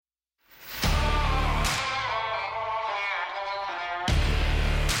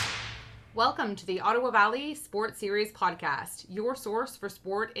Welcome to the Ottawa Valley Sport Series podcast, your source for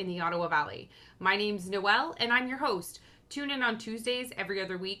sport in the Ottawa Valley. My name's Noelle, and I'm your host. Tune in on Tuesdays every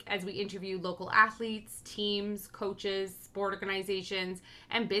other week as we interview local athletes, teams, coaches, sport organizations,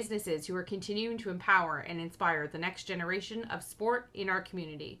 and businesses who are continuing to empower and inspire the next generation of sport in our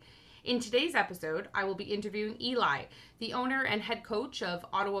community. In today's episode, I will be interviewing Eli, the owner and head coach of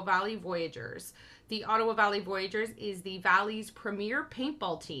Ottawa Valley Voyageurs. The Ottawa Valley Voyageurs is the Valley's premier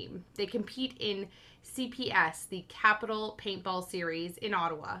paintball team. They compete in CPS, the Capital Paintball Series in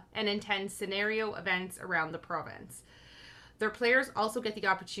Ottawa, and attend scenario events around the province. Their players also get the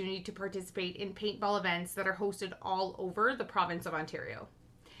opportunity to participate in paintball events that are hosted all over the province of Ontario.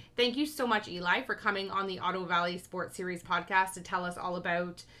 Thank you so much, Eli, for coming on the Ottawa Valley Sports Series podcast to tell us all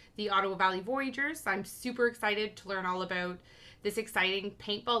about the Ottawa Valley Voyageurs. I'm super excited to learn all about this exciting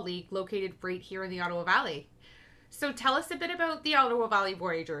paintball league located right here in the Ottawa Valley. So tell us a bit about the Ottawa Valley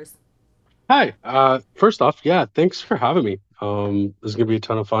Voyageurs. Hi. First off, yeah, thanks for having me. This is gonna be a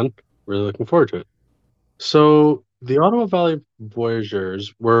ton of fun. Really looking forward to it. So the Ottawa Valley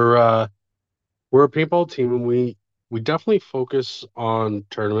Voyageurs, we're a paintball team and we definitely focus on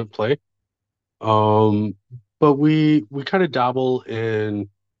tournament play. Um, but we kind of dabble in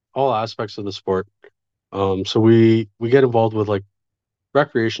all aspects of the sport. So we get involved with like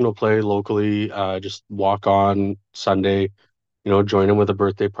recreational play locally, just walk on Sunday, join in with a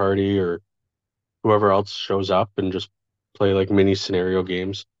birthday party or whoever else shows up and just play like mini scenario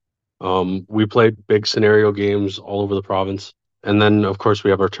games. We play big scenario games all over the province. And then of course we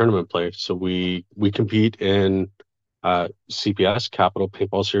have our tournament play. So we compete in CPS, Capital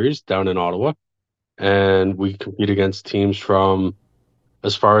Paintball Series down in Ottawa. And we compete against teams from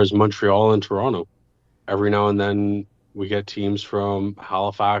as far as Montreal and Toronto. Every now and then we get teams from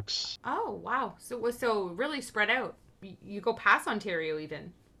Halifax. Oh, wow. So it was so really spread out. You go past Ontario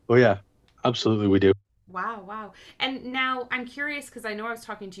even. Oh yeah, absolutely we do. Wow, wow. And now I'm curious because I know I was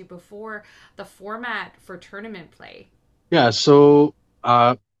talking to you before the format for tournament play. Yeah, so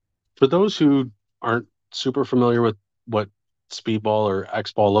for those who aren't super familiar with what speedball or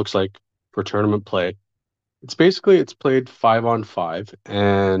X-ball looks like for tournament play, it's played 5 on 5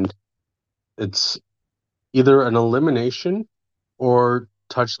 and it's either an elimination or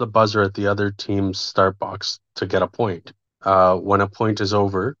touch the buzzer at the other team's start box to get a point. When a point is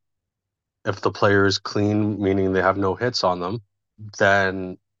over, if the player is clean, meaning they have no hits on them,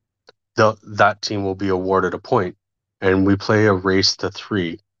 then that team will be awarded a point. And we play a race to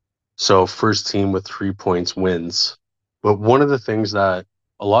three. So first team with 3 points wins. But one of the things that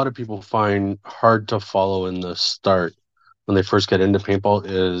a lot of people find hard to follow in the start when they first get into paintball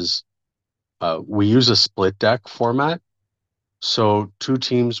is we use a split deck format. So two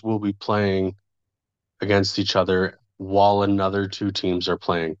teams will be playing against each other while another two teams are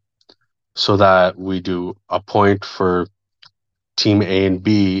playing. So that we do a point for team A and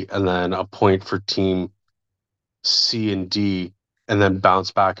B, and then a point for team C and D, and then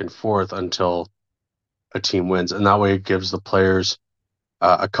bounce back and forth until a team wins. And that way it gives the players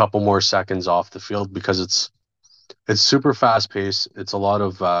a couple more seconds off the field because it's super fast paced. It's a lot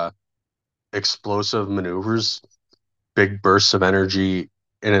of explosive maneuvers, big bursts of energy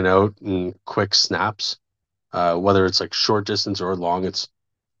in and out, and quick snaps. Whether it's like short distance or long, it's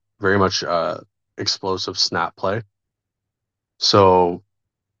very much explosive snap play. So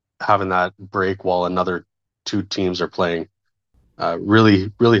having that break while another two teams are playing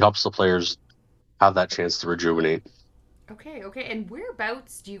really helps the players have that chance to rejuvenate. Okay, okay. And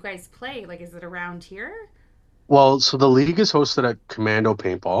whereabouts do you guys play? Like, is it around here? Well, so the league is hosted at Commando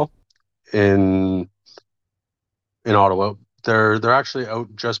Paintball in Ottawa. They're actually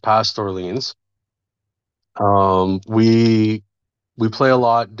out just past Orleans. We play a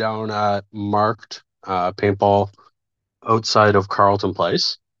lot down at Marked Paintball outside of Carleton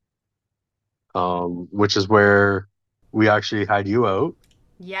Place, which is where we actually had you out.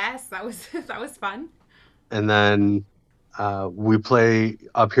 Yes, that was that was fun. And then we play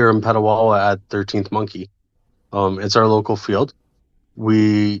up here in Petawawa at 13th Monkey. It's our local field.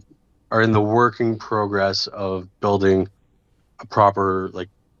 We are in the working progress of building a proper like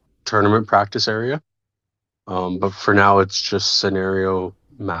tournament practice area. But for now, it's just scenario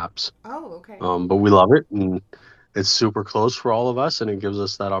maps. Oh, okay. But we love it, and it's super close for all of us, and it gives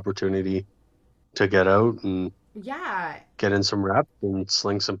us that opportunity to get out and Yeah, get in some reps and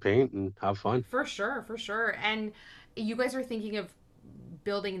sling some paint and have fun. for sure, for sure. And you guys are thinking of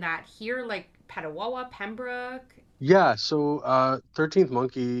building that here, like Petawawa, Pembroke. Yeah, so 13th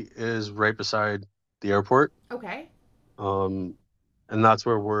Monkey is right beside the airport. Okay. Um, and that's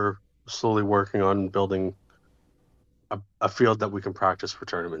where we're slowly working on building a field that we can practice for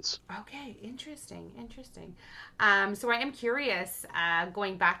tournaments. Okay, interesting, interesting. So I am curious,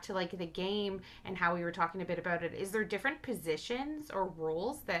 going back to like the game and how we were talking a bit about it, is there different positions or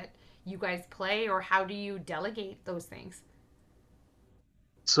roles that you guys play, or how do you delegate those things?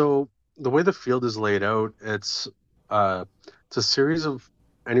 So the way the field is laid out, uh it's a series of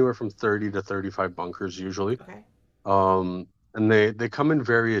anywhere from 30 to 35 bunkers usually. Okay. Um and they come in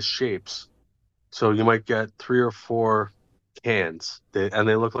various shapes. So you might get three or four cans. They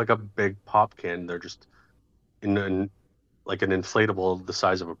look like a big pop can. They're just in like an inflatable the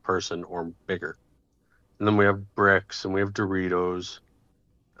size of a person or bigger. And then we have bricks and we have Doritos,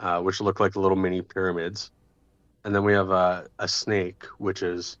 which look like little mini pyramids. And then we have a snake, which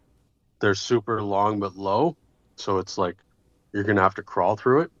is they're super long but low, so it's like you're gonna have to crawl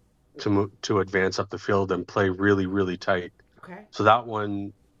through it to advance up the field and play really, really tight. Okay. So that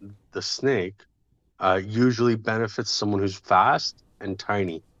one, the snake, usually benefits someone who's fast and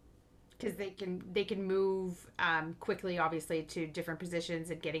tiny. Because they can move quickly, obviously, to different positions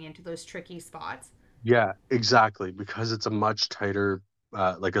and getting into those tricky spots. Yeah, exactly, because it's a much tighter,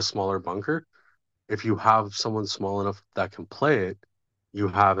 like a smaller bunker. If you have someone small enough that can play it, you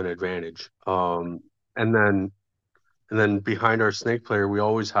have an advantage. And then behind our snake player, we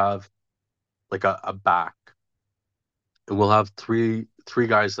always have like a back, and we'll have three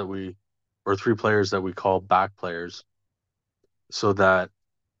guys that we or three players that we call back players, so that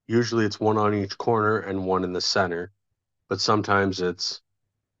usually it's one on each corner and one in the center, but sometimes it's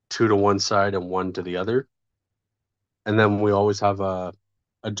two to one side and one to the other. And then we always have a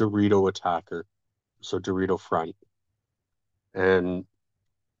Dorito attacker, so Dorito front. And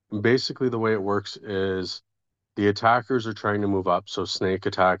basically the way it works is the attackers are trying to move up, so snake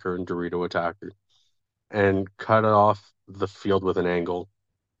attacker and Dorito attacker, and cut off the field with an angle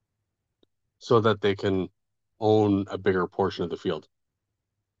so that they can own a bigger portion of the field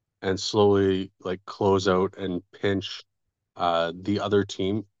and slowly like close out and pinch the other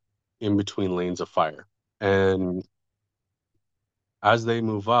team in between lanes of fire. And as they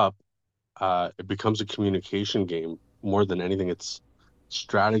move up, it becomes a communication game more than anything. It's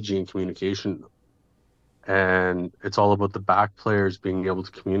strategy and communication. And it's all about the back players being able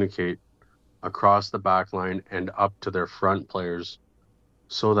to communicate across the back line and up to their front players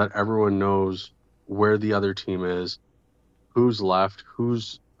so that everyone knows where the other team is, who's left,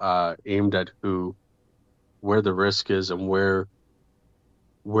 who's aimed at who, where the risk is, and where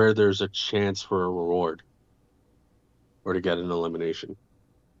there's a chance for a reward or to get an elimination.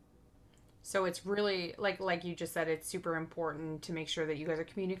 So it's really like you just said, it's super important to make sure that you guys are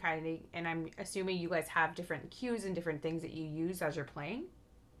communicating. And I'm assuming you guys have different cues and different things that you use as you're playing.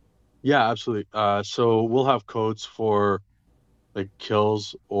 Yeah, absolutely. So we'll have codes for like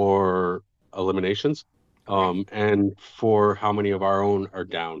kills or eliminations, Okay. and for how many of our own are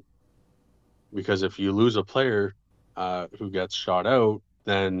down. Because if you lose a player who gets shot out,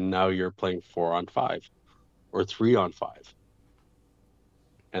 then now you're playing 4 on 5 or 3 on 5.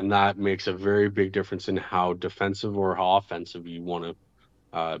 And that makes a very big difference in how defensive or how offensive you want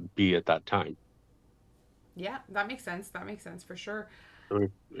to be at that time. Yeah, that makes sense. That makes sense for sure. So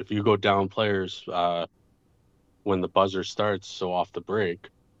if you go down players when the buzzer starts, so off the break,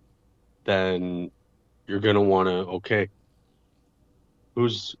 then you're gonna want to, okay,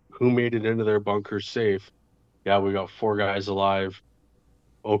 who made it into their bunker safe? Yeah, we got 4 guys alive.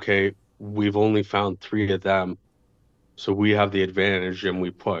 Okay, we've only found 3 of them, so we have the advantage and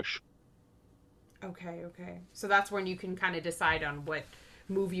we push. Okay, okay. So that's when you can kind of decide on what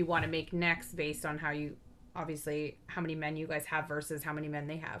move you want to make next based on how you, obviously, how many men you guys have versus how many men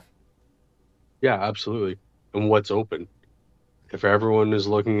they have. Yeah, absolutely. And what's open? If everyone is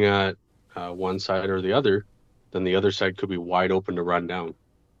looking at one side or the other, then the other side could be wide open to run down.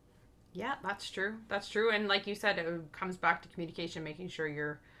 Yeah, that's true. That's true. And like you said, it comes back to communication, making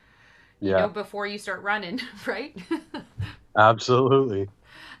sure Yeah, before you start running, right? absolutely.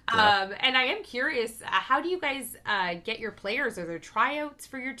 Yeah. And I am curious, how do you guys get your players? Are there tryouts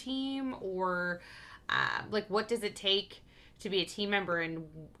for your team, or like what does it take to be a team member, and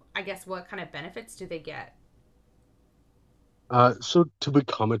I guess what kind of benefits do they get? So to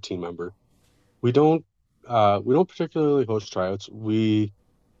become a team member, we don't particularly host tryouts.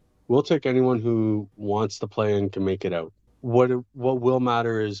 We'll take anyone who wants to play and can make it out. What will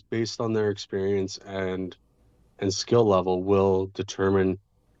matter is based on their experience and skill level will determine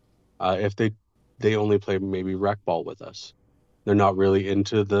if they only play maybe rec ball with us. They're not really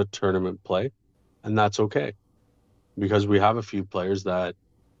into the tournament play, and that's okay because we have a few players that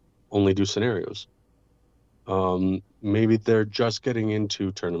only do scenarios. Maybe they're just getting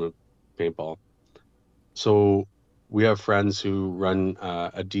into tournament paintball. So we have friends who run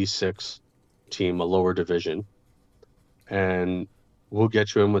a D6 team, a lower division, and we'll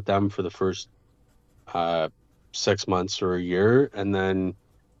get you in with them for the first uh, 6 months or a year, and then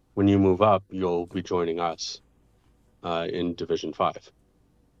when you move up, you'll be joining us in Division 5.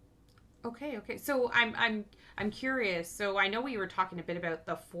 Okay, okay. So I'm curious. So I know we were talking a bit about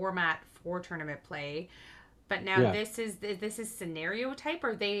the format for tournament play, but now Yeah. this is scenario type.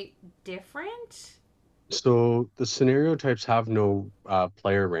 Are they different? So the scenario types have no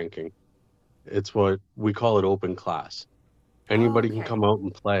player ranking. It's what we call it open class. Anybody can Okay. come out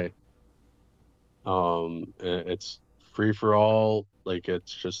and play. It's free for all. Like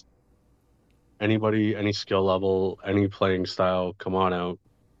it's just anybody, any skill level, any playing style, come on out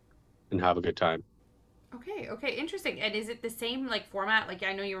and have a good time. Okay, okay, interesting. And is it the same like format? Like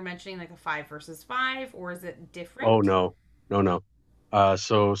I know you were mentioning like a five versus five, or is it Oh different? no, no, no.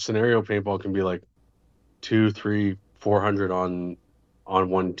 So scenario paintball can be like two, three, 400 on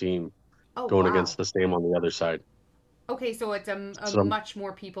one team Oh going against wow. the same on the other side. Okay, so it's a So much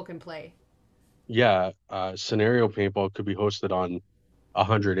more people can play. yeah, scenario paintball could be hosted on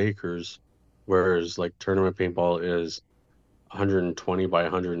 100 acres, whereas like tournament paintball is 120 by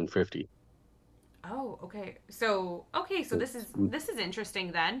 150. Oh, okay, so It's, this is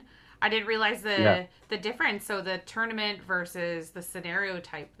interesting then. I didn't realize yeah, the difference. So the tournament versus the scenario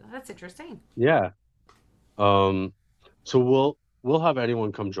type. That's interesting. yeah. Um, so we'll have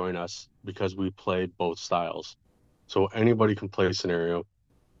anyone come join us because we play both styles. So anybody can play scenario,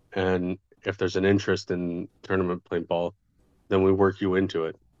 and if there's an interest in tournament paintball, then we work you into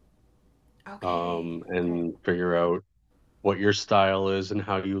it, Okay, okay. and figure out what your style is and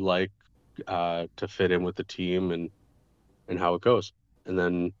how you like to fit in with the team and how it goes. And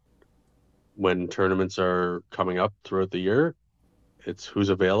then when tournaments are coming up throughout the year, it's who's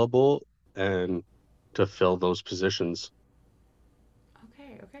available and to fill those positions.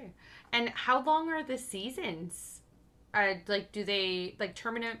 Okay, okay. And how long are the seasons? Like, do they like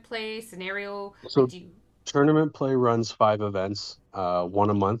tournament play scenario? Like, So do you? tournament play runs 5 events, one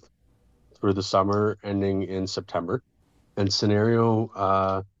a month through the summer, ending in September. And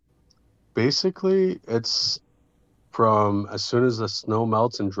scenario, basically, it's from as soon as the snow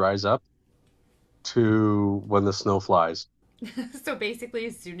melts and dries up to when the snow flies. So basically,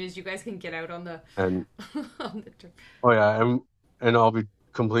 as soon as you guys can get out on the And on the oh yeah, and I'll be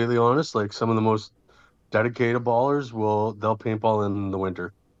completely honest, like some of the most dedicated ballers they'll paintball in the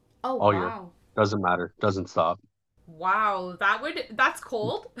winter oh all year. wow, Doesn't matter, doesn't stop. wow, that's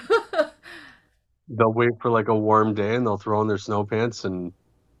cold. They'll wait for like a warm day and they'll throw on their snow pants and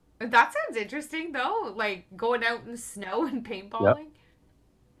That sounds interesting though, like going out in the snow and yeah, paintballing.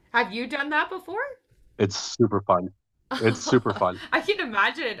 Have you done that before? it's super fun. It's super fun. I can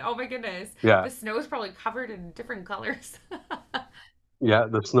imagine. Oh my goodness. Yeah. The snow is probably covered in different colors. Yeah,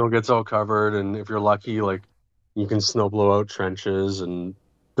 the snow gets all covered and if you're lucky, like you can snow blow out trenches and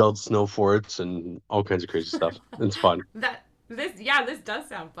build snow forts and all kinds of crazy stuff. It's fun. This does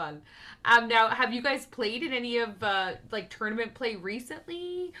sound fun. Now have you guys played in any of like tournament play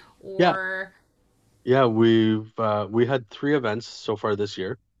recently Yeah. or Yeah, we had 3 events so far this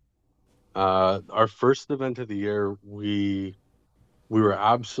year. Our first event of the year, we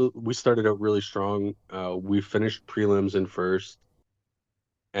started out really strong. We finished prelims in first,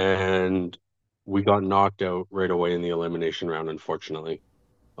 and we got knocked out right away in the elimination round, unfortunately.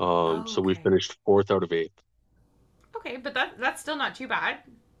 Oh, So we okay. finished fourth out of eighth. Okay, but that's still not too bad.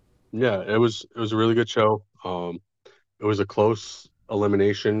 Yeah, it was a really good show. It was a close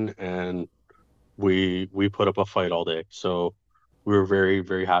elimination, and we put up a fight all day. So we were very,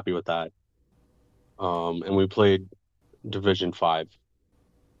 very happy with that. And we played Division 5.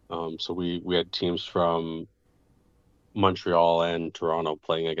 So we had teams from Montreal and Toronto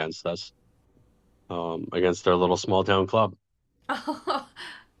playing against us, against their little small town club.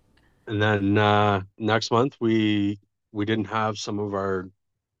 And then next month we didn't have some of our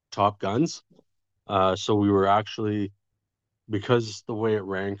top guns, so we were actually, because the way it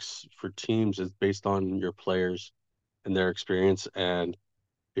ranks for teams is based on your players and their experience, and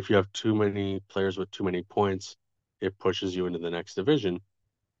if you have too many players with too many points, it pushes you into the next division.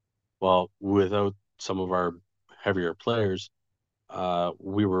 Well, without some of our heavier players,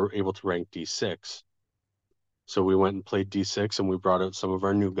 we were able to rank D6. So we went and played D6 and we brought out some of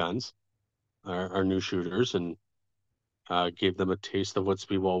our new guns, our new shooters, and gave them a taste of what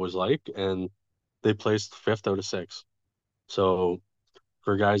speedball was like. And they placed fifth out of six. So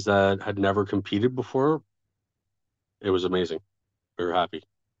for guys that had never competed before, it was amazing. We were happy.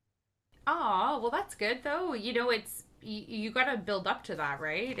 Oh, well, that's good though. You know, you got to build up to that,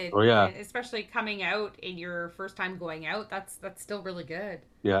 right? Oh yeah, Especially coming out in your first time going out, that's still really good.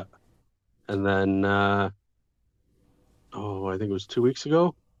 yeah. And then oh, I think it was 2 weeks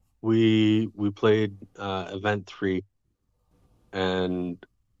ago, we played event three, and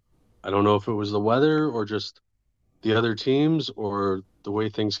I don't know if it was the weather or just the other teams or the way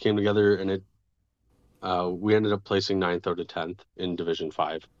things came together, and it we ended up placing ninth out of 10th in Division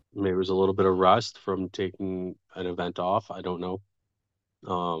 5. Maybe it was a little bit of rust from taking an event off. I don't know.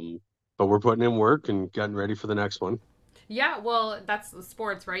 But we're putting in work and getting ready for the next one. Yeah, well, that's the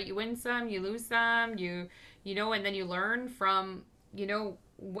sports, right? You win some, you lose some, and then you learn from,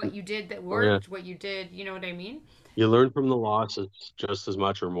 what you did that Oh yeah, worked, what you did, you know what I mean? you learn from the losses just as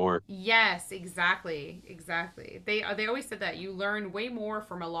much or more. Yes, exactly, exactly. They always said that you learn way more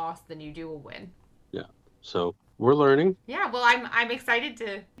from a loss than you do a win. Yeah. So we're learning. Yeah, well, I'm excited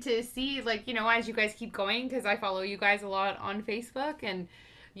to see, like, as you guys keep going, because I follow you guys a lot on Facebook, and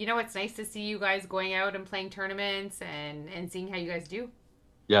it's nice to see you guys going out and playing tournaments and seeing how you guys do.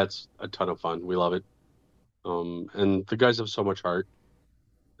 Yeah, it's a ton of fun. We love it. And the guys have so much heart,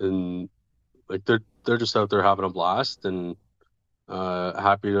 and like they're just out there having a blast and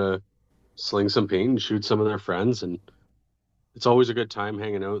happy to sling some paint and shoot some of their friends. And it's always a good time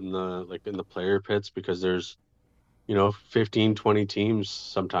hanging out in the player pits because there's 15, 20 teams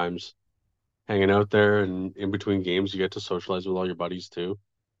sometimes hanging out there, and in between games you get to socialize with all your buddies too.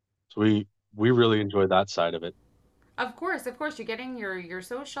 So we really enjoy that side of it. Of course, you're getting your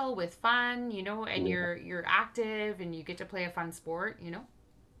social with fun, and Yeah. you're active, and you get to play a fun sport.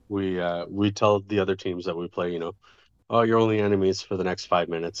 We tell the other teams that we play, oh, you're only enemies for the next 5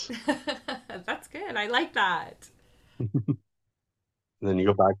 minutes. That's good. I like that. And then you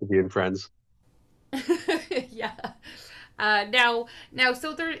go back to being friends. Yeah.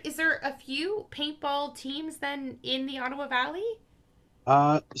 So there a few paintball teams then in the Ottawa Valley?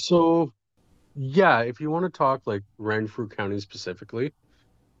 So yeah, if you want to talk like Renfrew County specifically,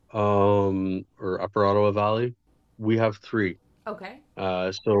 or Upper Ottawa Valley, we have three. Okay.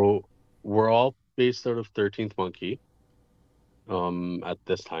 So we're all based out of 13th Monkey, at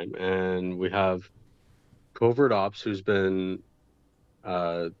this time, and we have Covert Ops, who's been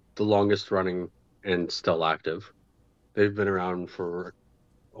the longest running and still active. They've been around for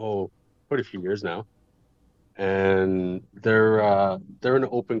quite a few years now, and they're an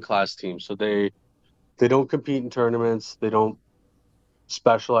open class team, so they don't compete in tournaments. They don't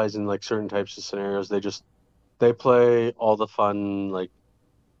specialize in like certain types of scenarios. They play all the fun like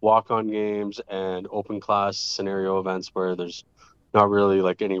walk on games and open class scenario events where there's not really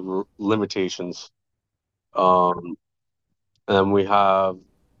like any limitations. Um, and then we have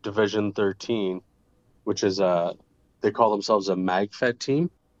Division 13, which is they call themselves a mag fed team.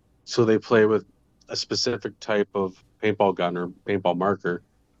 So they play with a specific type of paintball gun or paintball marker,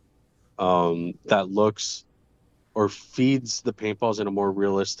 that looks or feeds the paintballs in a more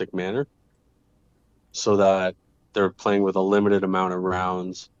realistic manner so that they're playing with a limited amount of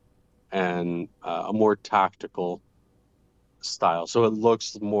rounds and a more tactical style. So it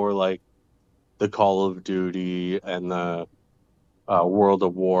looks more like the Call of Duty and the World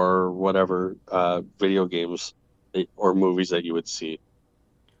of War, whatever video games or movies that you would see.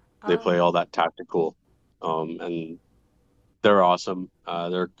 They play Oh, all that tactical, and they're awesome.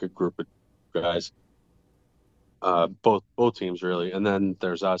 They're a good group of guys. Both teams really, and then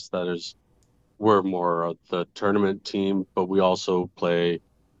there's us that is we're more of the tournament team, but we also play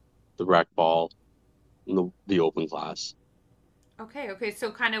the rec ball and the open class. okay, okay.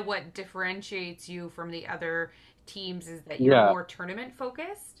 So kind of what differentiates you from the other teams is that you're Yeah, more tournament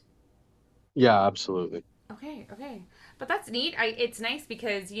focused? yeah, absolutely. Okay, okay. But that's neat. It's nice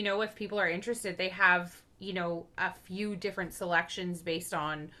because, if people are interested, they have, a few different selections based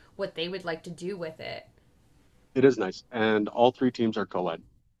on what they would like to do with it. It is nice, and all three teams are co-ed.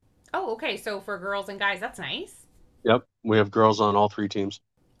 Oh, okay. So for girls and guys, that's nice. Yep, we have girls on all three teams.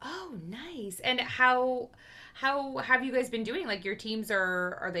 Oh, nice. And how have you guys been doing? Like your teams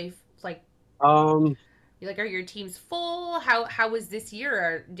are they like Um, are your teams full? How was this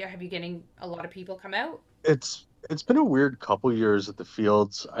year? Have you getting a lot of people come out? it's been a weird couple years at the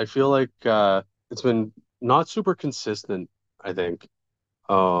fields. I feel like it's been not super consistent, I think.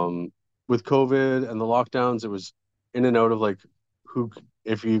 Um, with COVID and the lockdowns, it was in and out of like who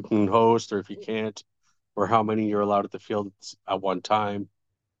if you can host or if you can't, or how many you're allowed at the field at one time.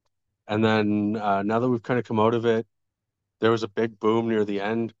 And then now that we've kind of come out of it, there was a big boom near the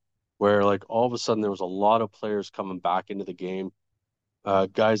end where like all of a sudden there was a lot of players coming back into the game,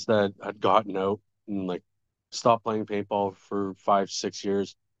 guys that had gotten out and like stopped playing paintball for 5, 6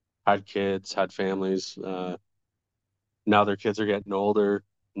 years, had kids, had families. now their kids are getting older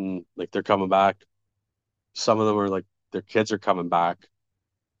and like they're coming back. Some of them are like their kids are coming back,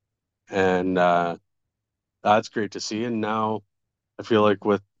 and that's great to see. And now I feel like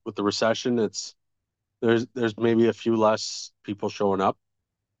with the recession, it's there's maybe a few less people showing up.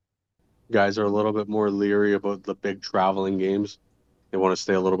 Guys are a little bit more leery about the big traveling games. They want to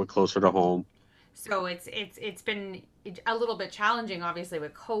stay a little bit closer to home. So it's been a little bit challenging, obviously,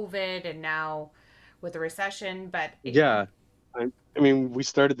 with COVID and now with the recession. Yeah, I mean, we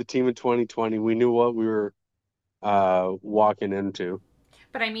started the team in 2020. We knew what we were walking into.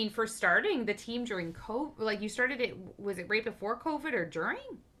 But I mean, for starting the team during COVID, like you started it, was it right before COVID or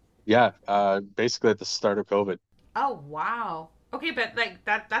during? Yeah, basically at the start of COVID. Oh wow. Okay, but like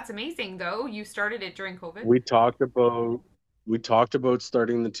that's amazing though. You started it during COVID. We talked about we talked about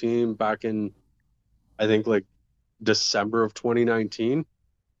starting the team back in I think like December of 2019,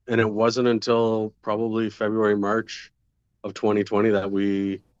 and it wasn't until probably February, March of 2020 that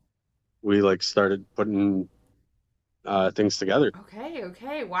we like started putting things together. Okay,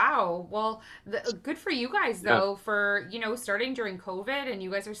 okay. Wow. Well, good for you guys Yeah, though for, starting during COVID and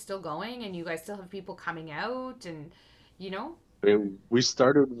you guys are still going and you guys still have people coming out and you know, I mean, we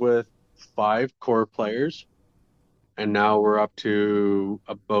started with 5 core players, and now we're up to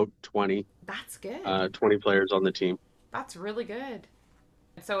about that's good. 20 players on the team. That's really good.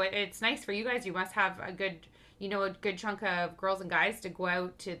 So it's nice for you guys. You must have a good chunk of girls and guys to go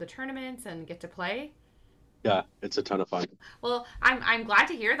out to the tournaments and get to play. Yeah, it's a ton of fun. Well, I'm glad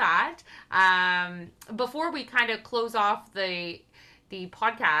to hear that. Before we kind of close off the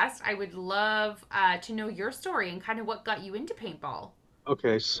podcast, I would love to know your story and kind of what got you into paintball.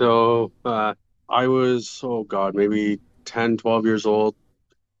 Okay, so I was, oh God, maybe 10, 12 years old,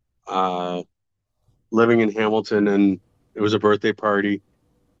 uh, living in Hamilton, and it was a birthday party,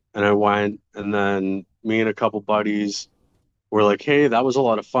 and I went, and then me and a couple buddies were like, hey, that was a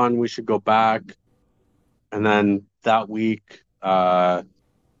lot of fun. We should go back. And then that weekend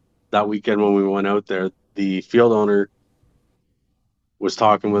when we went out there, the field owner was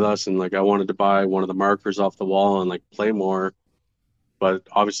talking with us, and like I wanted to buy one of the markers off the wall and like play more, but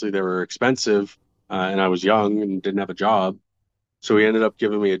obviously they were expensive, and I was young and didn't have a job. So he ended up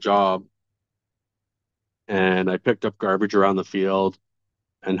giving me a job, and I picked up garbage around the field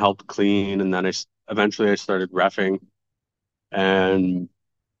and helped clean. And then eventually I started reffing. And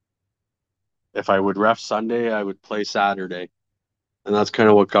if I would ref Sunday, I would play Saturday, and that's kind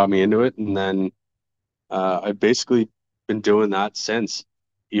of what got me into it. And then I've basically been doing that since,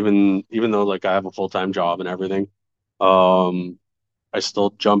 even though like I have a full-time job and everything. Um, I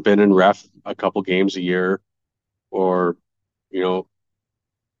still jump in and ref a couple games a year, or you know,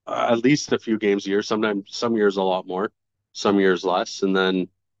 at least a few games a year. Sometimes some years a lot more, some years less, and then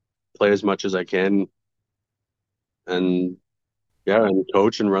play as much as I can, and yeah, and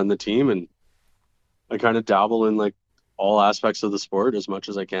coach and run the team, and I kind of dabble in like all aspects of the sport as much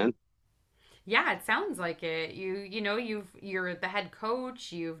as I can. Yeah, it sounds like it. You're the head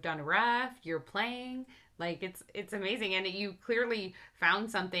coach, you've done ref, you're playing. Like it's amazing and you clearly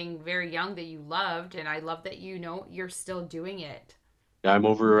found something very young that you loved and I love that you're still doing it. Yeah, I'm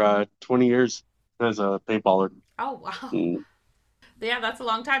over 20 years as a paintballer. Oh, wow. Mm, Yeah, that's a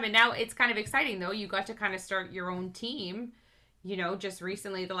long time. And now it's kind of exciting though. You got to kind of start your own team, just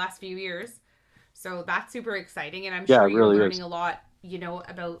recently the last few years. So that's super exciting and I'm yeah, sure it you're really learning is. a lot,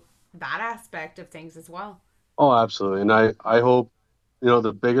 about that aspect of things as well. Oh, absolutely. And I hope,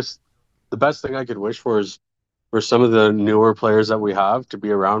 the best thing I could wish for is for some of the newer players that we have to be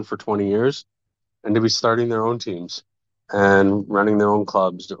around for 20 years and to be starting their own teams and running their own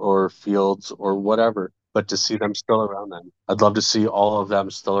clubs or fields or whatever, but to see them still around then. I'd love to see all of them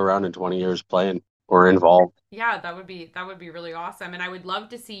still around in 20 years playing or involved. Yeah, that would be really awesome. And I would love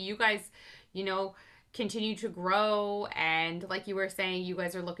to see you guys, you know, continue to grow and like you were saying, you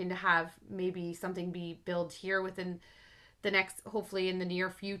guys are looking to have maybe something be built here within the next hopefully in the near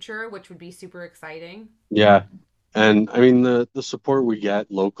future, which would be super exciting. Yeah. And I mean the support we get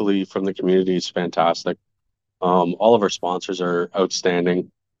locally from the community is fantastic. All of our sponsors are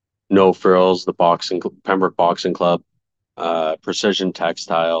outstanding. No Frills, the Pembroke Boxing Club, Precision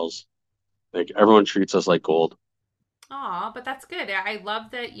Textiles. Like everyone treats us like gold. Aw, but that's good. I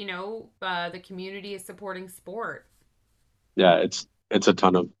love that, the community is supporting sport. Yeah, it's a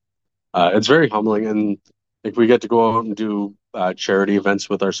ton of it's very humbling, and like we get to go out and do charity events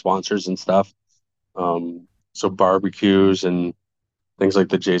with our sponsors and stuff. So barbecues and things like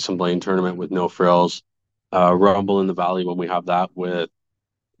the Jason Blaine tournament with No Frills, Rumble in the Valley when we have that with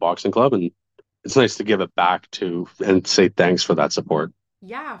Boxing Club, and it's nice to give it back to and say thanks for that support.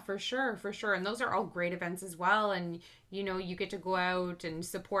 Yeah, for sure, for sure. And those are all great events as well. And, you get to go out and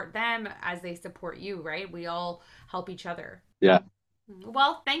support them as they support you, right? We all help each other. Yeah.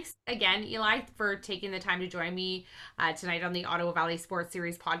 Well, thanks again, Eli, for taking the time to join me tonight on the Ottawa Valley Sports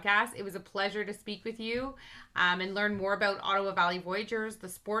Series podcast. It was a pleasure to speak with you and learn more about Ottawa Valley Voyageurs, the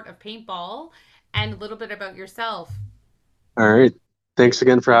sport of paintball, and a little bit about yourself. All right. Thanks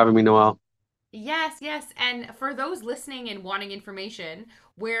again for having me, Noel. Yes, yes. And for those listening and wanting information,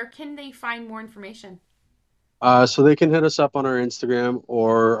 where can they find more information? So they can hit us up on our Instagram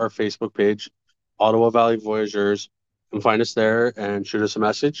or our Facebook page, Ottawa Valley Voyageurs, and find us there and shoot us a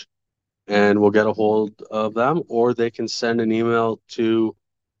message, and we'll get a hold of them. Or they can send an email to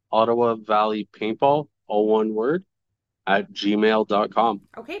Ottawa Valley Paintball, all one word, at gmail.com.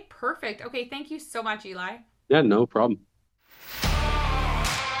 Okay, perfect. Okay, thank you so much, Eli. Yeah, no problem.